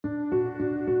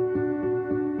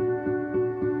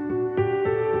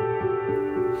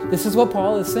This is what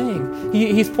Paul is saying.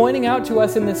 He's pointing out to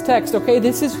us in this text, okay,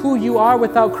 this is who you are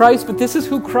without Christ, but this is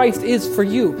who Christ is for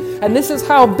you. And this is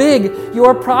how big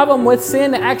your problem with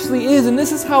sin actually is. And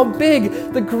this is how big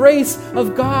the grace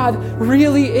of God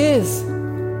really is.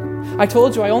 I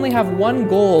told you I only have one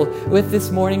goal with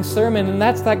this morning's sermon, and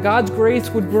that's that God's grace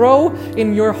would grow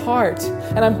in your heart.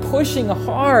 And I'm pushing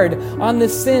hard on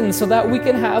this sin so that we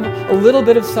can have a little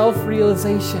bit of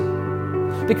self-realization.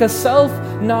 Because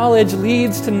self-knowledge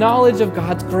leads to knowledge of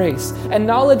God's grace, and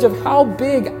knowledge of how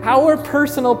big our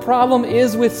personal problem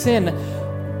is with sin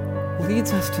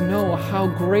leads us to know how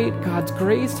great God's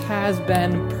grace has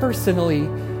been personally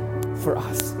for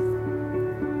us.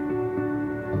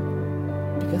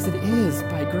 Because it is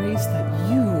by grace that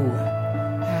you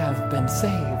have been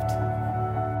saved.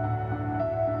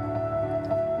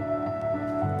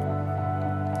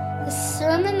 The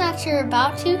sermon that you're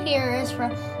about to hear is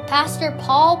from Pastor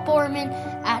Paul Borman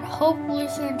at Hope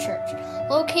Lutheran Church,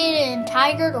 located in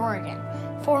Tigard, Oregon.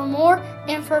 For more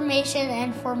information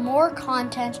and for more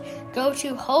content, go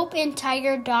to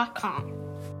hopeintigard.com.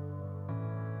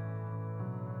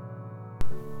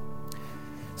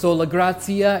 So, La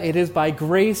Grazia, it is by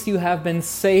grace you have been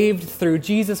saved through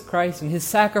Jesus Christ and His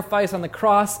sacrifice on the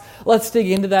cross. Let's dig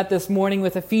into that this morning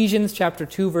with Ephesians chapter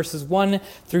 2, verses 1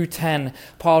 through 10.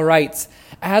 Paul writes,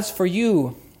 "As for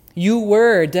you, you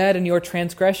were dead in your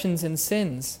transgressions and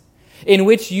sins, in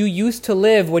which you used to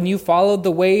live when you followed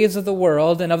the ways of the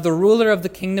world and of the ruler of the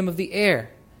kingdom of the air,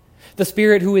 the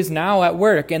spirit who is now at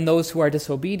work in those who are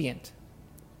disobedient.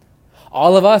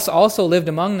 All of us also lived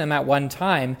among them at one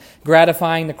time,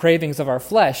 gratifying the cravings of our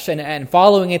flesh and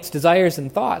following its desires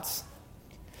and thoughts.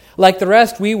 Like the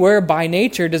rest, we were by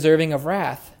nature deserving of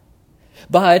wrath.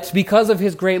 But because of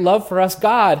His great love for us,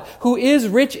 God, who is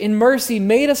rich in mercy,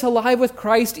 made us alive with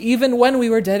Christ even when we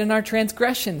were dead in our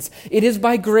transgressions. It is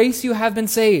by grace you have been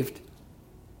saved.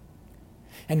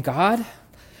 And God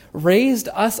raised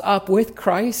us up with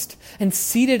Christ and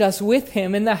seated us with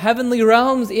Him in the heavenly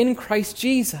realms in Christ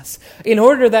Jesus, in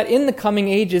order that in the coming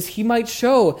ages He might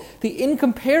show the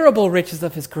incomparable riches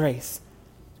of His grace,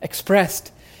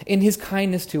 expressed in His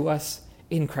kindness to us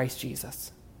in Christ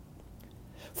Jesus.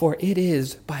 For it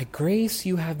is by grace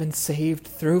you have been saved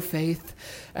through faith,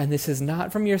 and this is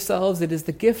not from yourselves, it is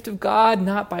the gift of God,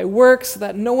 not by works, so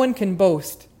that no one can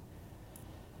boast.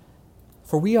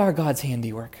 For we are God's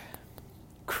handiwork,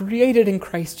 created in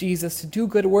Christ Jesus to do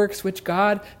good works which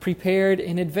God prepared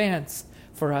in advance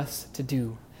for us to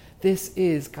do." This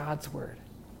is God's word.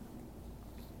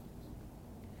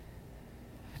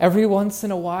 Every once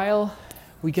in a while,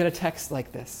 we get a text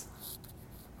like this.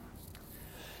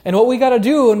 And what we got to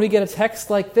do when we get a text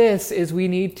like this is we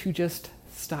need to just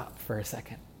stop for a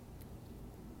second.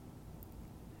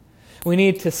 We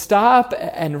need to stop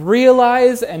and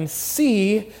realize and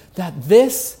see that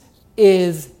this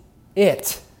is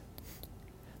it.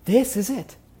 This is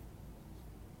it.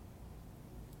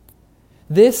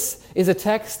 This is a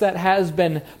text that has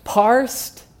been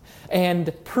parsed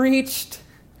and preached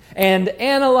and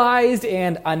analyzed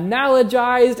and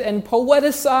analogized and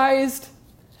poeticized.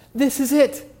 This is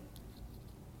it.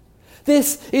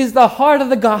 This is the heart of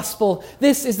the gospel.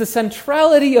 This is the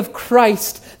centrality of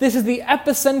Christ. This is the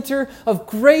epicenter of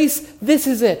grace. This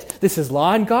is it. This is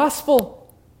law and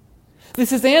gospel.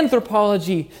 This is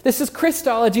anthropology. This is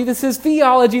Christology. This is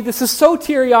theology. This is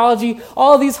soteriology.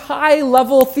 All these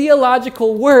high-level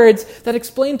theological words that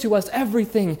explain to us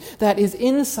everything that is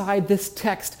inside this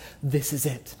text. This is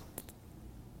it.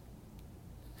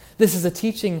 This is a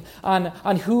teaching on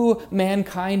who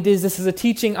mankind is. This is a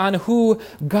teaching on who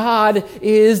God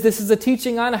is. This is a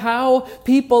teaching on how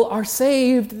people are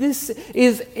saved. This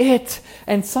is it.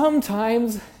 And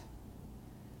sometimes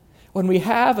when we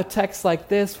have a text like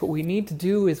this, what we need to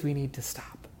do is we need to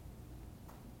stop.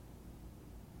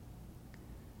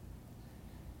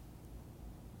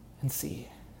 And see.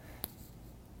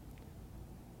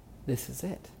 This is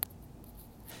it.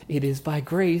 It is by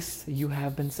grace you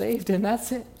have been saved, and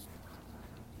that's it.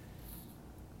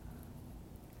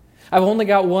 I've only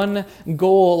got one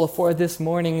goal for this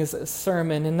morning's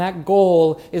sermon, and that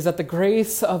goal is that the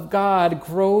grace of God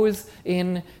grows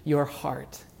in your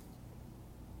heart.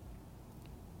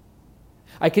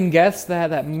 I can guess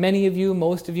that many of you,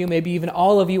 most of you, maybe even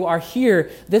all of you are here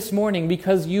this morning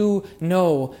because you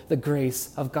know the grace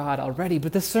of God already,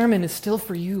 but this sermon is still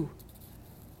for you.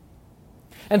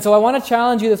 And so I want to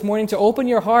challenge you this morning to open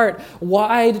your heart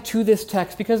wide to this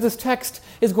text, because this text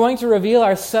is going to reveal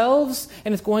ourselves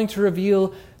and it's going to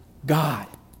reveal God.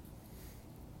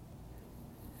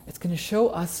 It's going to show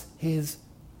us His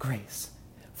grace.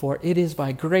 For it is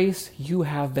by grace you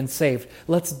have been saved.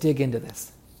 Let's dig into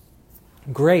this.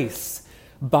 Grace,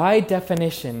 by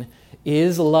definition,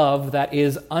 is love that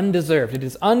is undeserved. It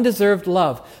is undeserved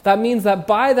love. That means that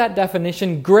by that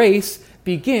definition, grace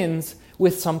begins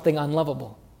with something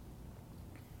unlovable.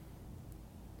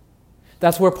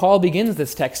 That's where Paul begins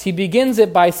this text. He begins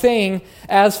it by saying,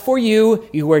 "As for you,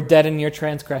 you were dead in your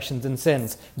transgressions and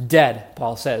sins." Dead,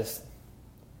 Paul says.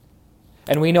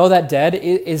 And we know that dead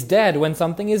is dead. When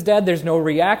something is dead, there's no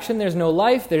reaction, there's no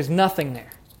life, there's nothing there.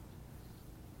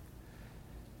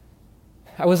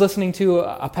 I was listening to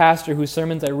a pastor whose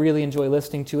sermons I really enjoy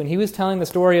listening to, and he was telling the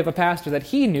story of a pastor that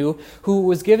he knew who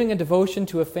was giving a devotion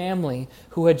to a family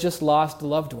who had just lost a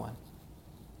loved one.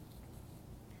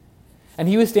 And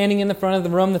he was standing in the front of the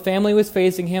room, the family was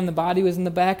facing him, the body was in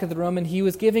the back of the room, and he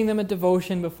was giving them a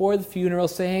devotion before the funeral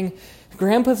saying,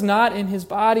 "Grandpa's not in his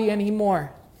body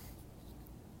anymore.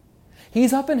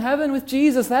 He's up in heaven with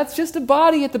Jesus. That's just a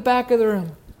body at the back of the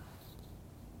room."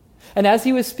 And as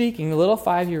he was speaking, the little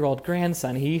 5-year-old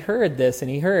grandson, he heard this and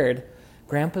he heard,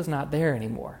 "Grandpa's not there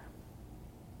anymore."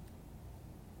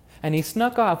 And he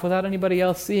snuck off without anybody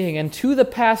else seeing. And to the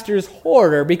pastor's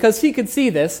horror, because he could see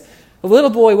this, the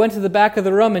little boy went to the back of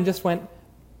the room and just went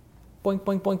boink,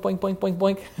 boink, boink, boink, boink, boink,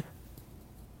 boink.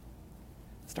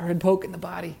 Started poking the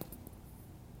body.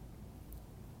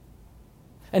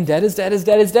 And dead is dead is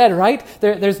dead is dead, right?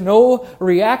 There's no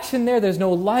reaction there. There's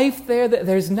no life there.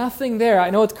 There's nothing there. I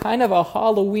know it's kind of a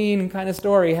Halloween kind of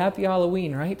story. Happy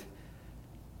Halloween, right?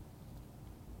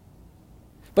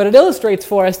 But it illustrates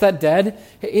for us that dead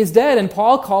is dead, and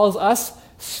Paul calls us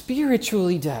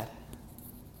spiritually dead.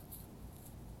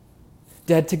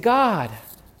 Dead to God.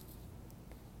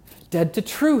 Dead to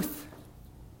truth.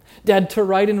 Dead to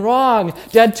right and wrong,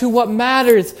 dead to what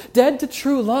matters, dead to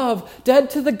true love, dead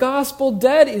to the gospel.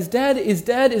 Dead is dead is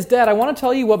dead is dead. I want to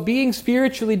tell you what being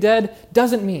spiritually dead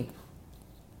doesn't mean.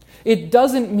 It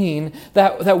doesn't mean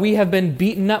that we have been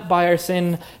beaten up by our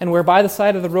sin and we're by the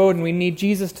side of the road and we need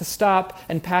Jesus to stop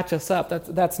and patch us up.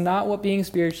 That's not what being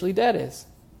spiritually dead is.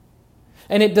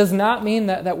 And it does not mean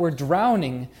that we're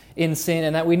drowning in sin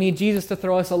and that we need Jesus to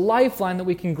throw us a lifeline that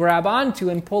we can grab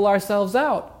onto and pull ourselves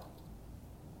out.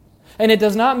 And it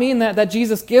does not mean that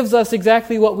Jesus gives us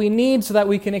exactly what we need so that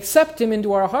we can accept Him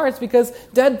into our hearts, because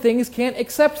dead things can't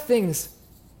accept things.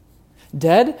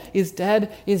 Dead is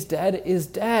dead is dead is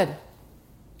dead.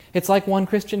 It's like one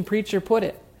Christian preacher put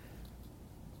it.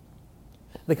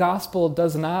 The gospel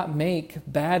does not make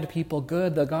bad people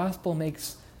good. The gospel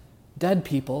makes dead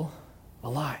people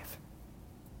alive.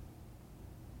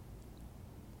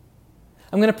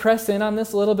 I'm going to press in on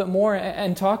this a little bit more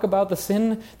and talk about the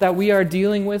sin that we are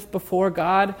dealing with before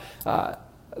God.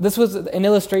 This was an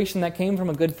illustration that came from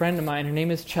a good friend of mine. Her name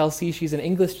is Chelsea. She's an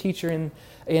English teacher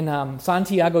in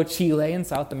Santiago, Chile, in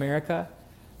South America.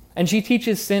 And she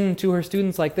teaches sin to her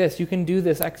students like this. You can do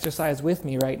this exercise with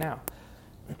me right now.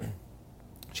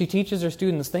 She teaches her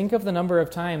students, think of the number of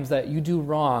times that you do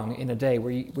wrong in a day,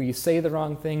 where you say the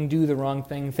wrong thing, do the wrong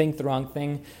thing, think the wrong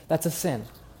thing. That's a sin.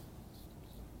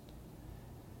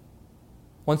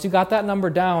 Once you got that number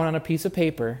down on a piece of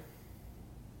paper,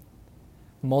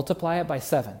 multiply it by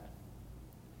 7.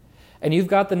 And you've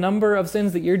got the number of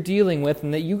sins that you're dealing with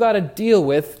and that you got to deal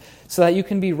with so that you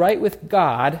can be right with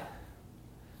God.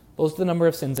 Those are the number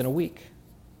of sins in a week.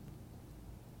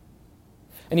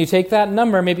 And you take that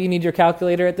number, maybe you need your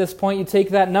calculator at this point, you take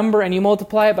that number and you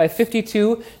multiply it by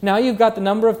 52. Now you've got the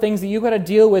number of things that you've got to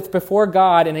deal with before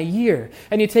God in a year.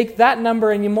 And you take that number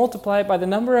and you multiply it by the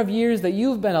number of years that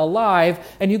you've been alive,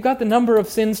 and you've got the number of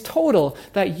sins total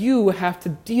that you have to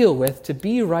deal with to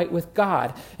be right with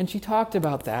God. And she talked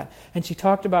about that, and she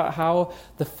talked about how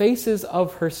the faces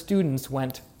of her students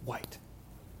went white.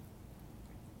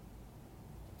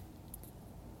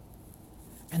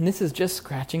 And this is just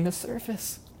scratching the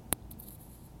surface.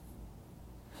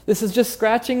 This is just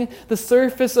scratching the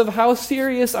surface of how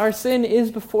serious our sin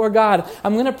is before God.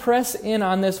 I'm going to press in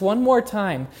on this one more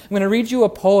time. I'm going to read you a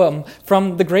poem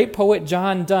from the great poet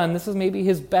John Donne. This is maybe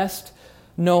his best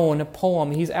known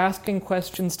poem. He's asking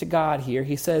questions to God here.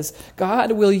 He says,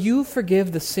 "God, will you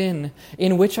forgive the sin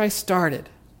in which I started,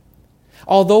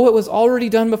 although it was already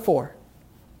done before?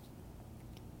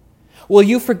 Will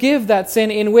you forgive that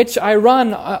sin in which I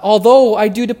run, although I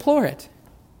do deplore it?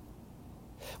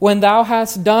 When thou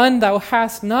hast done, thou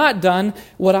hast not done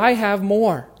what I have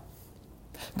more.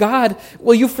 God,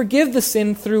 will you forgive the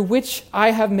sin through which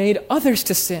I have made others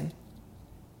to sin?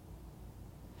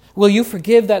 Will you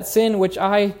forgive that sin which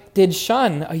I did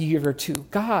shun a year or two?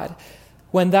 God,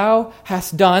 when thou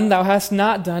hast done, thou hast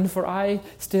not done, for I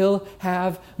still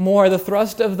have more." The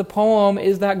thrust of the poem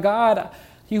is that, God,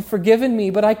 you've forgiven me,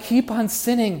 but I keep on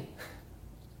sinning.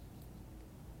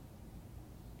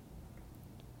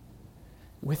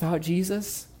 Without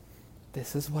Jesus,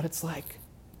 this is what it's like.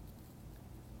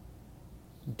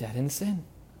 Dead in sin.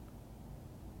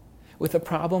 With a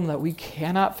problem that we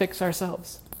cannot fix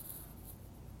ourselves.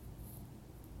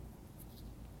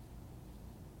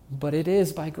 But it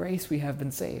is by grace we have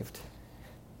been saved.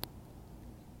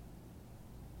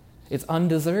 It's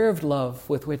undeserved love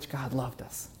with which God loved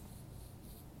us.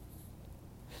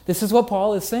 This is what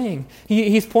Paul is saying.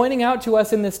 He's pointing out to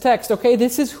us in this text, okay,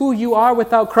 this is who you are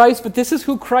without Christ, but this is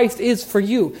who Christ is for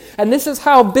you. And this is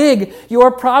how big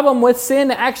your problem with sin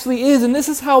actually is. And this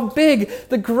is how big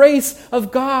the grace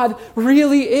of God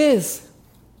really is.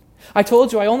 I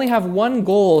told you I only have one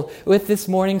goal with this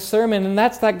morning's sermon, and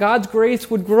that's that God's grace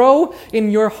would grow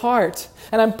in your heart.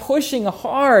 And I'm pushing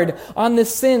hard on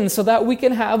this sin so that we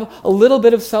can have a little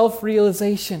bit of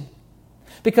self-realization.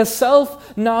 Because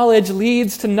self-knowledge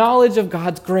leads to knowledge of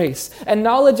God's grace. And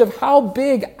knowledge of how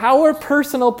big our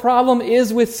personal problem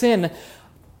is with sin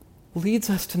leads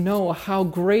us to know how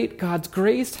great God's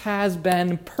grace has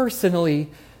been personally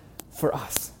for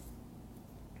us.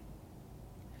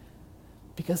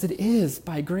 Because it is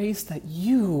by grace that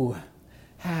you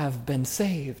have been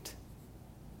saved.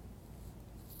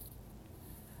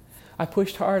 I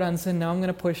pushed hard on sin, now I'm going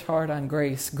to push hard on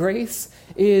grace. Grace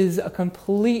is a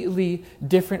completely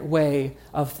different way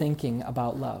of thinking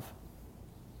about love.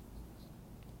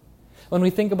 When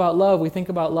we think about love, we think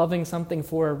about loving something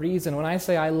for a reason. When I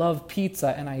say I love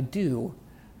pizza, and I do,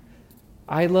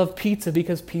 I love pizza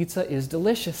because pizza is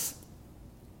delicious.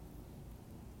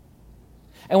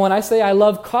 And when I say I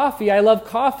love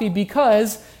coffee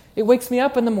because it wakes me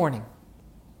up in the morning.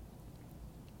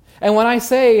 And when I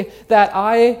say that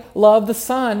I love the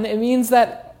sun, it means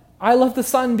that I love the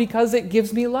sun because it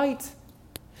gives me light.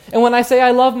 And when I say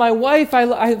I love my wife,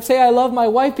 I say I love my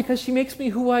wife because she makes me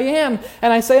who I am.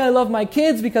 And I say I love my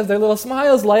kids because their little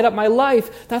smiles light up my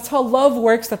life. That's how love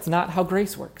works. That's not how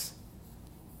grace works.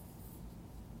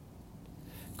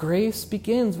 Grace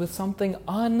begins with something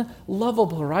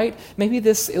unlovable, right? Maybe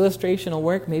this illustration will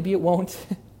work, maybe it won't.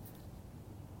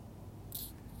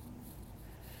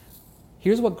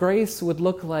 Here's what grace would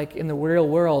look like in the real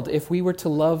world if we were to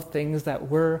love things that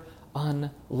were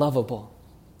unlovable.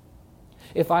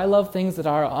 If I love things that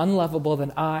are unlovable,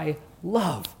 then I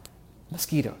love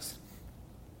mosquitoes.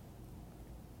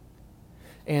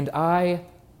 And I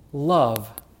love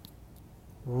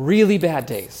really bad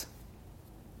days.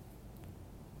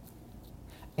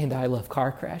 And I love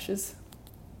car crashes.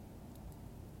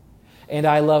 And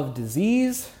I love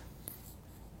disease.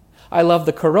 I love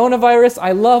the coronavirus.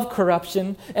 I love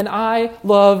corruption. And I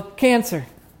love cancer.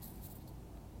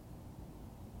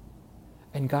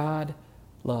 And God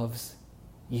loves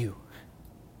you.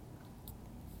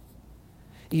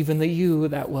 Even the you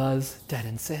that was dead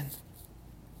in sin.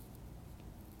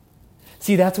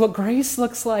 See, that's what grace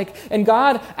looks like. And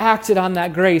God acted on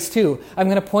that grace too. I'm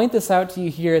going to point this out to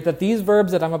you here, that these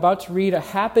verbs that I'm about to read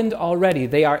happened already.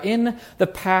 They are in the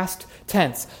past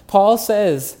tense. Paul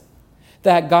says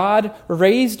that God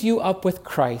raised you up with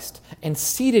Christ and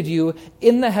seated you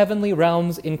in the heavenly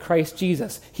realms in Christ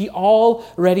Jesus. He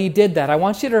already did that. I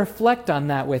want you to reflect on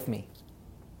that with me.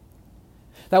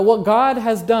 That what God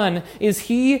has done is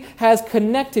He has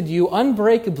connected you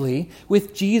unbreakably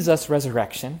with Jesus'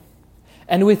 resurrection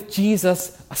and with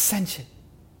Jesus' ascension.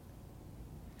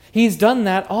 He's done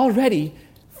that already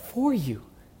for you.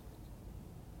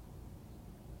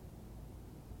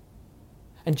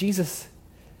 And Jesus,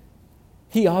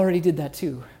 He already did that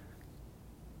too.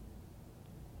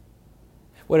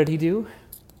 What did He do?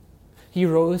 He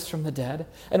rose from the dead.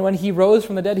 And when He rose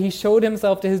from the dead, He showed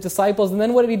Himself to His disciples. And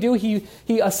then what did He do?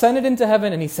 He ascended into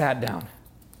heaven and He sat down.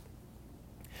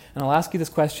 And I'll ask you this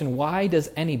question: why does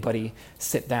anybody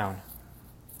sit down?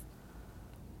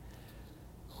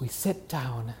 We sit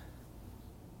down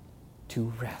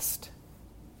to rest.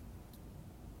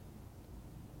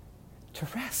 To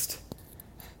rest.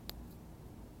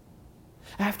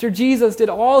 After Jesus did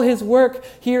all His work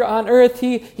here on earth,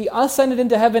 He ascended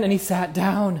into heaven and He sat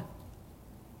down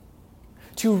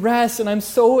to rest. And I'm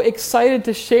so excited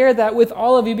to share that with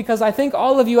all of you, because I think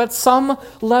all of you at some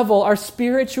level are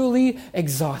spiritually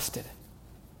exhausted.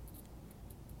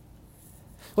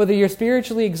 Whether you're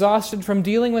spiritually exhausted from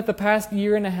dealing with the past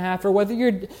year and a half, or whether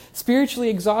you're spiritually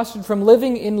exhausted from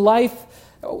living in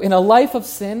a life of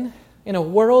sin, in a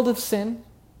world of sin,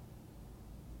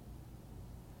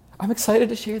 I'm excited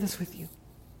to share this with you.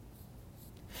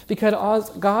 Because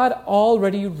God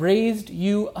already raised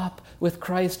you up with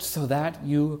Christ so that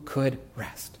you could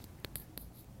rest.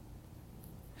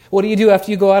 What do you do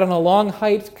after you go out on a long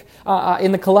hike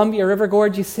in the Columbia River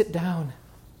Gorge? You sit down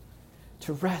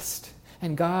to rest.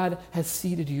 and God has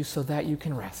seated you so that you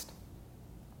can rest.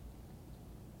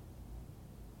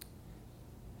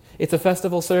 It's a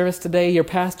festival service today. Your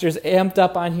pastor's amped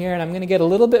up on here, and I'm going to get a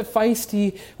little bit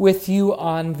feisty with you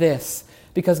on this,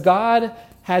 because God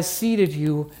has seated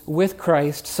you with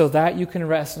Christ so that you can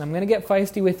rest, and I'm going to get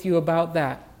feisty with you about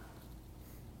that.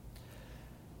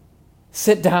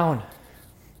 Sit down.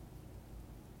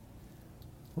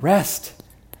 Rest.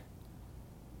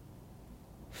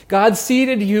 God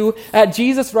seated you at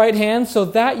Jesus' right hand so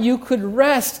that you could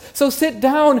rest. So sit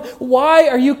down. Why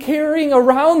are you carrying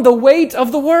around the weight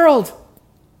of the world?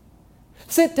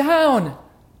 Sit down.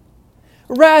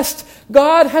 Rest.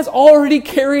 God has already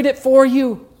carried it for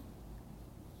you.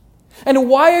 And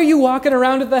why are you walking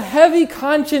around with a heavy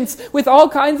conscience with all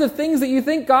kinds of things that you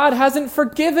think God hasn't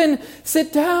forgiven?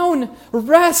 Sit down.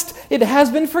 Rest. It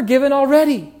has been forgiven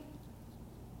already.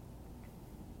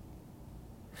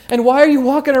 And why are you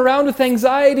walking around with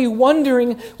anxiety,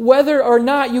 wondering whether or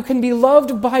not you can be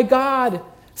loved by God?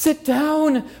 Sit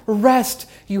down, rest.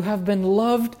 You have been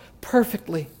loved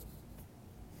perfectly.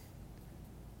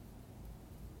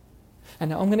 And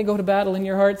now I'm going to go to battle in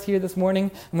your hearts here this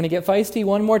morning. I'm going to get feisty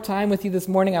one more time with you this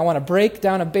morning. I want to break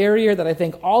down a barrier that I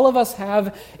think all of us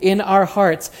have in our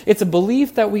hearts. It's a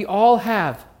belief that we all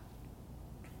have.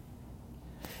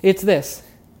 It's this: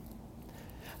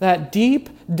 that deep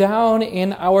down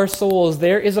in our souls,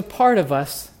 there is a part of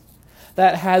us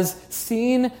that has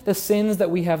seen the sins that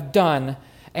we have done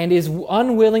and is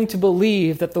unwilling to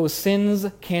believe that those sins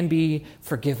can be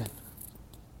forgiven.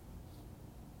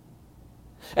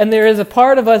 And there is a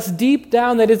part of us deep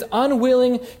down that is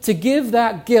unwilling to give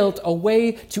that guilt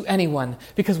away to anyone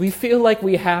because we feel like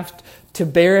we have to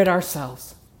bear it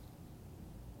ourselves.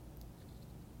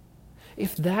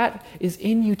 If that is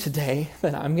in you today,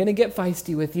 then I'm going to get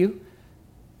feisty with you.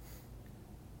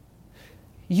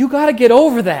 You got to get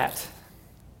over that.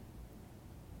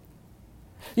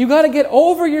 You got to get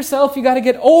over yourself. You got to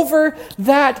get over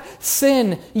that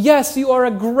sin. Yes, you are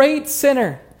a great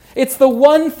sinner. It's the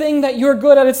one thing that you're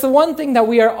good at. It's the one thing that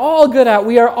we are all good at.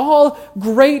 We are all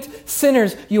great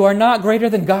sinners. You are not greater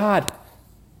than God.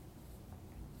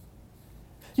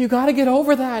 You got to get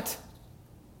over that.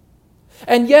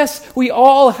 And yes, we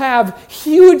all have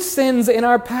huge sins in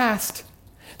our past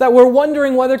that we're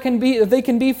wondering whether they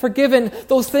can be forgiven.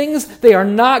 Those things, they are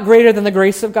not greater than the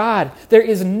grace of God. There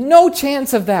is no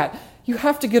chance of that. You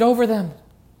have to get over them.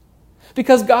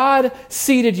 Because God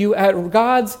seated you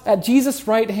at Jesus'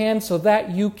 right hand so that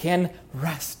you can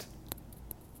rest.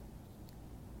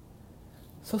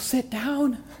 So sit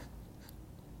down.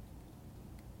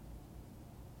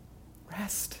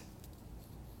 Rest.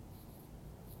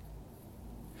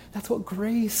 That's what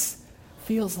grace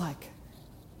feels like.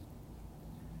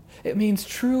 It means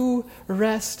true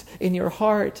rest in your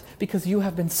heart because you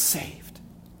have been saved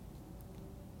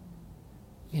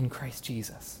in Christ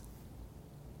Jesus.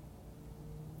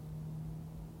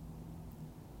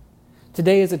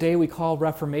 Today is a day we call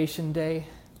Reformation Day.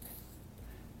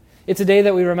 It's a day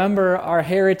that we remember our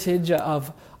heritage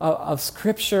of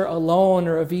Scripture alone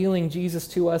revealing Jesus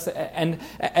to us and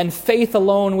faith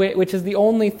alone, which is the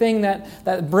only thing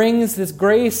that brings this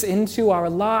grace into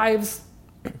our lives.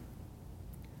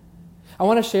 I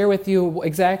want to share with you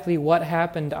exactly what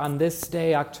happened on this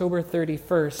day, October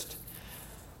 31st,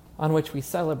 on which we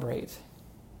celebrate.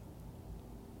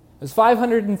 It was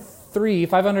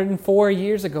 504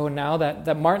 years ago now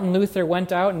that Martin Luther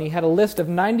went out and he had a list of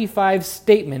 95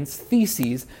 statements,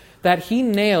 theses, that he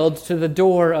nailed to the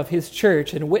door of his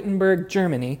church in Wittenberg,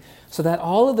 Germany, so that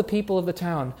all of the people of the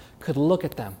town could look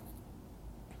at them.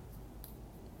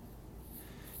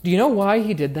 Do you know why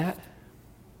he did that?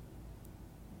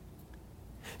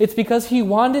 It's because he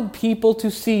wanted people to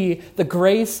see the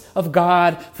grace of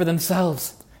God for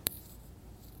themselves.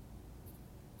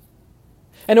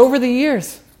 And over the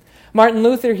years, Martin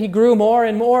Luther, he grew more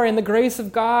and more in the grace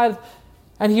of God,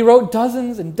 and he wrote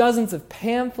dozens and dozens of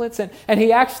pamphlets, and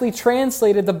he actually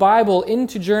translated the Bible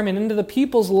into German, into the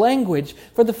people's language,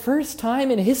 for the first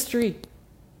time in history.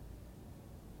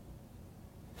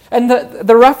 And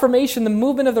the Reformation, the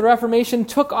movement of the Reformation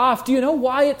took off. Do you know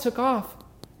why it took off?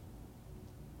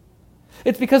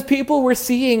 It's because people were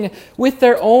seeing with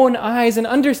their own eyes and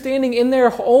understanding in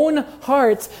their own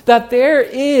hearts that there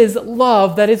is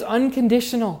love that is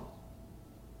unconditional.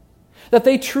 That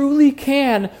they truly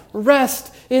can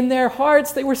rest in their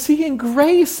hearts. They were seeing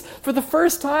grace for the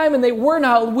first time and they were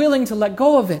not willing to let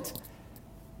go of it.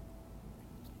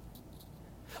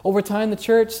 Over time, the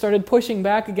church started pushing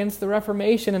back against the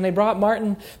Reformation, and they brought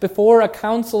Martin before a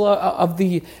council of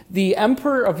the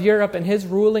emperor of Europe and his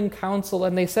ruling council,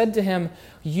 and they said to him,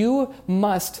 "You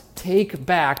must take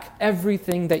back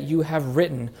everything that you have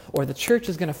written, or the church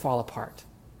is going to fall apart."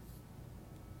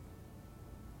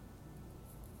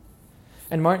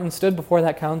 And Martin stood before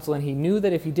that council, and he knew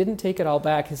that if he didn't take it all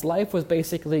back, his life was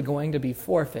basically going to be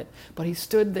forfeit. But he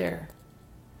stood there,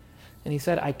 and he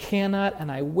said, "I cannot and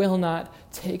I will not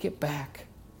take it back."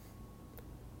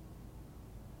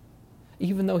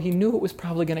 Even though he knew it was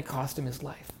probably going to cost him his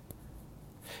life.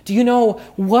 Do you know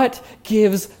what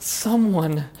gives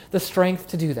someone the strength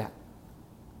to do that?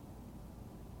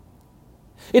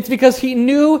 It's because he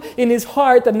knew in his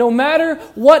heart that no matter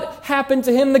what happened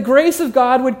to him, the grace of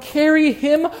God would carry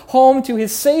him home to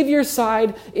his Savior's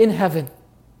side in heaven.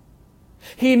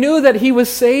 He knew that he was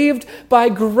saved by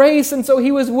grace, and so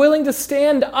he was willing to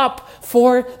stand up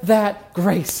for that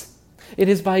grace. It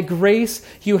is by grace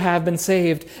you have been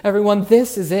saved. Everyone,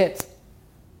 this is it.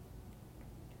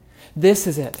 This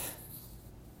is it.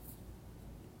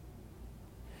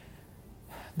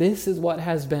 This is what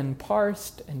has been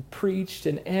parsed and preached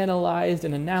and analyzed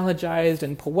and analogized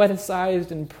and poeticized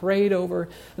and prayed over.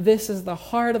 This is the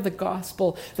heart of the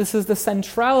gospel. This is the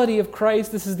centrality of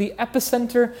Christ. This is the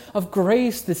epicenter of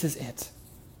grace. This is it.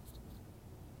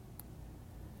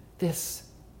 This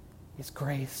is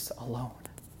grace alone.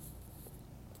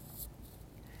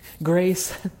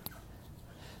 Grace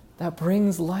that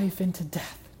brings life into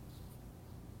death.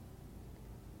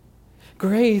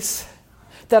 Grace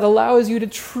that allows you to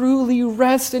truly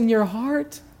rest in your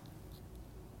heart.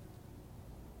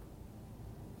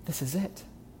 This is it.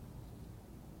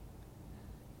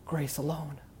 Grace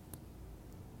alone.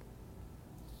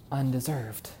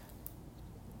 Undeserved.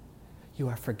 You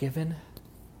are forgiven.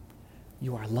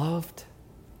 You are loved.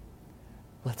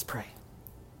 Let's pray.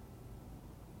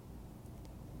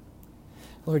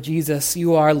 Lord Jesus,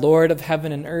 you are Lord of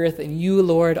heaven and earth, and you,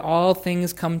 Lord, all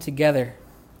things come together.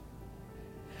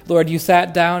 Lord, you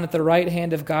sat down at the right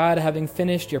hand of God, having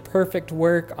finished your perfect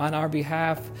work on our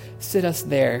behalf. Sit us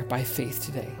there by faith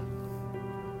today.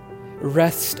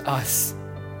 Rest us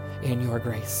in your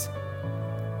grace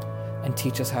and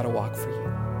teach us how to walk for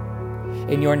you.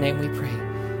 In your name we pray.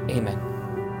 Amen.